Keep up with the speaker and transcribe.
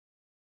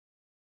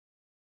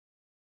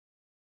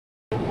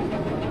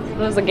It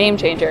was a game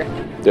changer.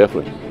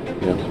 Definitely,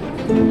 yeah.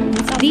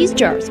 These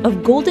jars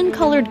of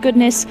golden-colored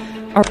goodness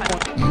are...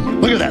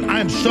 Look at that. I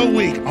am so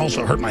weak.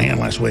 Also hurt my hand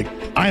last week.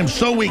 I am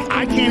so weak.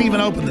 I can't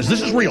even open this.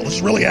 This is real. This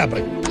is really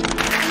happening.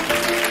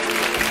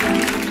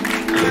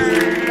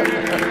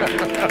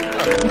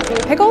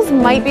 Pickles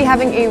might be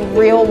having a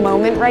real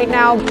moment right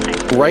now.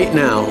 Right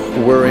now,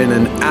 we're in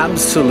an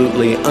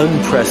absolutely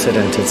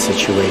unprecedented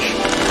situation.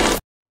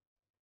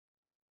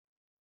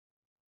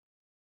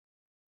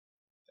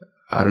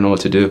 I don't know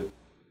what to do.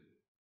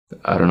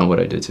 I don't know what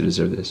I did to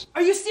deserve this.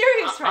 Are you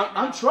serious right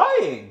now? I'm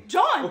trying.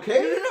 John!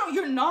 Okay? No,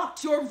 you're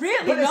not. You're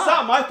really but not. It's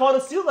not my fault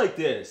to steal like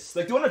this.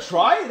 Like, do you want to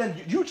try? Then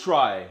you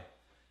try.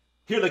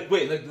 Here, like,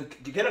 wait,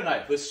 like, get a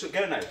knife. Let's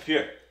get a knife.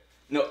 Here.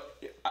 No,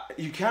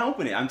 you can't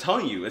open it. I'm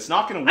telling you, it's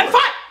not gonna work. I'm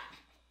fine!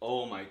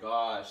 Oh my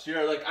gosh.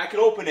 Here, like, I can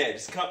open it.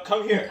 Just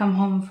come here. I come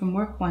home from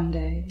work one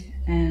day,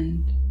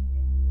 and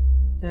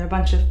there are a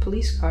bunch of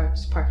police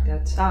cars parked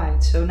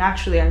outside. So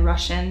naturally, I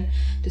rush in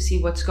to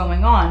see what's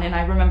going on, and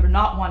I remember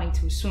not wanting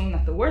to assume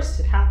that the worst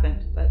had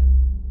happened, but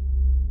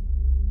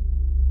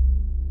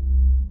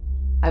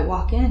I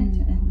walk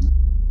in, and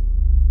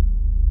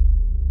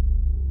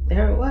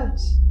there it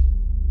was.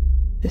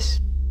 This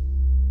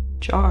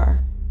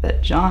jar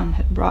that John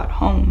had brought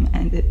home,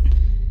 and it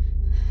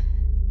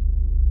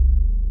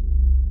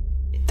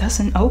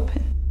doesn't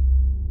open.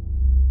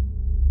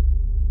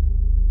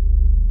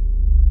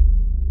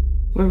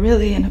 We're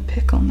really in a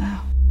pickle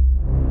now.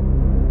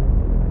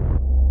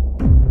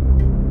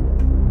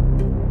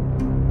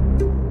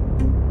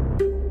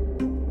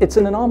 It's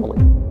an anomaly.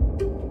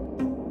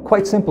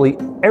 Quite simply,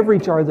 every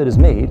jar that is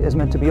made is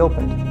meant to be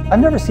opened.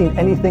 I've never seen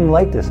anything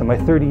like this in my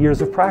 30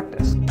 years of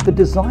practice. The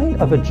design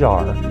of a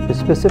jar is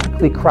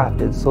specifically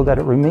crafted so that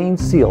it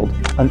remains sealed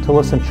until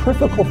a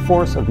centrifugal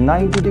force of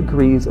 90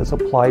 degrees is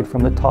applied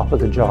from the top of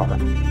the jar.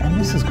 And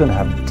this is going to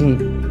have deep,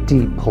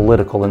 deep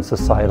political and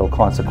societal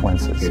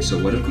consequences. Okay,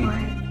 so what if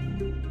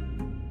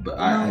But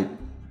no.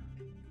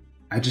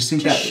 I just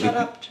think Just shut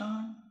up, John.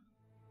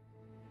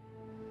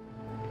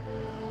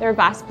 There are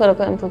vast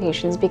political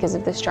implications because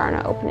of this jar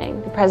not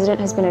opening. The president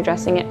has been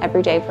addressing it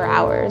every day for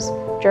hours,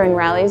 during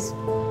rallies,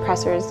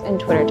 pressers, and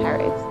Twitter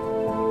tirades.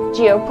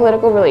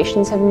 Geopolitical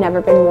relations have never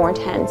been more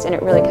tense, and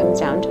it really comes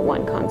down to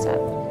one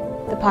concept: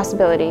 the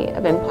possibility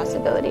of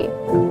impossibility.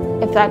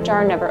 If that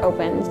jar never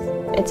opens,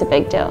 it's a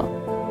big deal.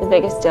 The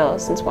biggest deal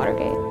since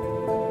Watergate.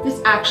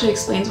 This actually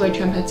explains why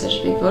Trump had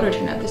such a big voter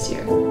turnout this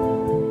year.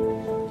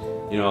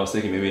 You know, I was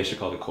thinking maybe I should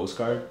call the Coast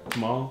Guard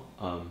tomorrow,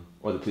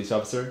 or the police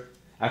officer.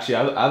 Actually,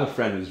 I have a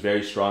friend who's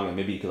very strong, and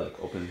maybe he could like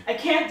open... I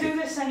can't do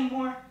this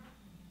anymore.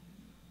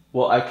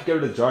 Well, I could get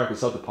rid of the jar. I could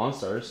sell it to Pawn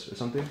Stars or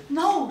something.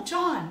 No,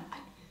 John.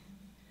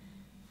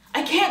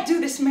 I can't do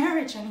this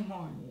marriage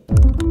anymore.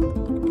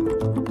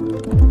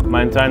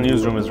 My entire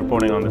newsroom is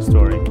reporting on this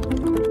story.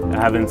 I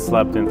haven't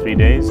slept in 3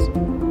 days,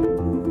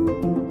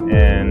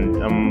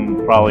 and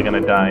I'm probably gonna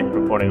die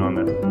reporting on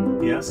this.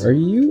 Yes? Are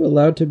you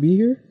allowed to be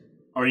here?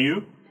 Are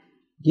you?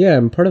 Yeah,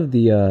 I'm part of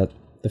the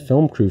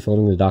film crew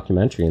filming the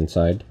documentary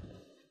inside.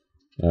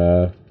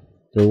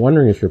 They're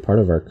wondering if you're part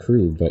of our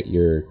crew, but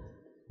you're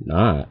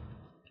not.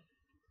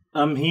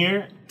 I'm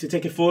here to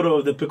take a photo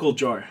of the pickle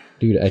jar.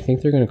 Dude, I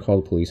think they're gonna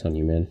call the police on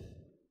you, man.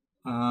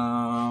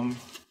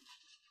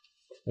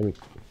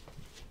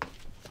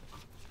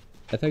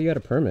 I thought you had a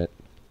permit.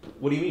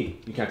 What do you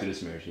mean? You can't do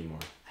this marriage anymore?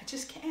 I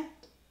just can't.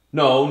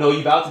 No,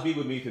 you vowed to be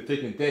with me through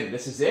thick and thin.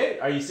 This is it?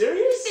 Are you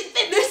serious?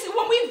 This is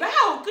when we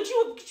vowed. Could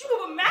you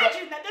have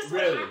imagined that this would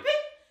really? happen?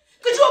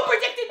 Could you have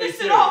predicted this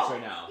at all?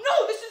 Right now?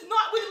 No, this is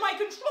not within my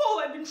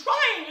control. I've been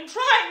trying and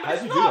trying, but How'd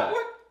it's you do not that?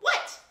 worked.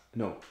 What?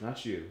 No,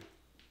 not you.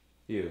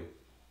 You.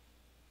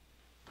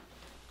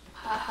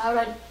 How'd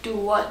I do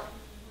what?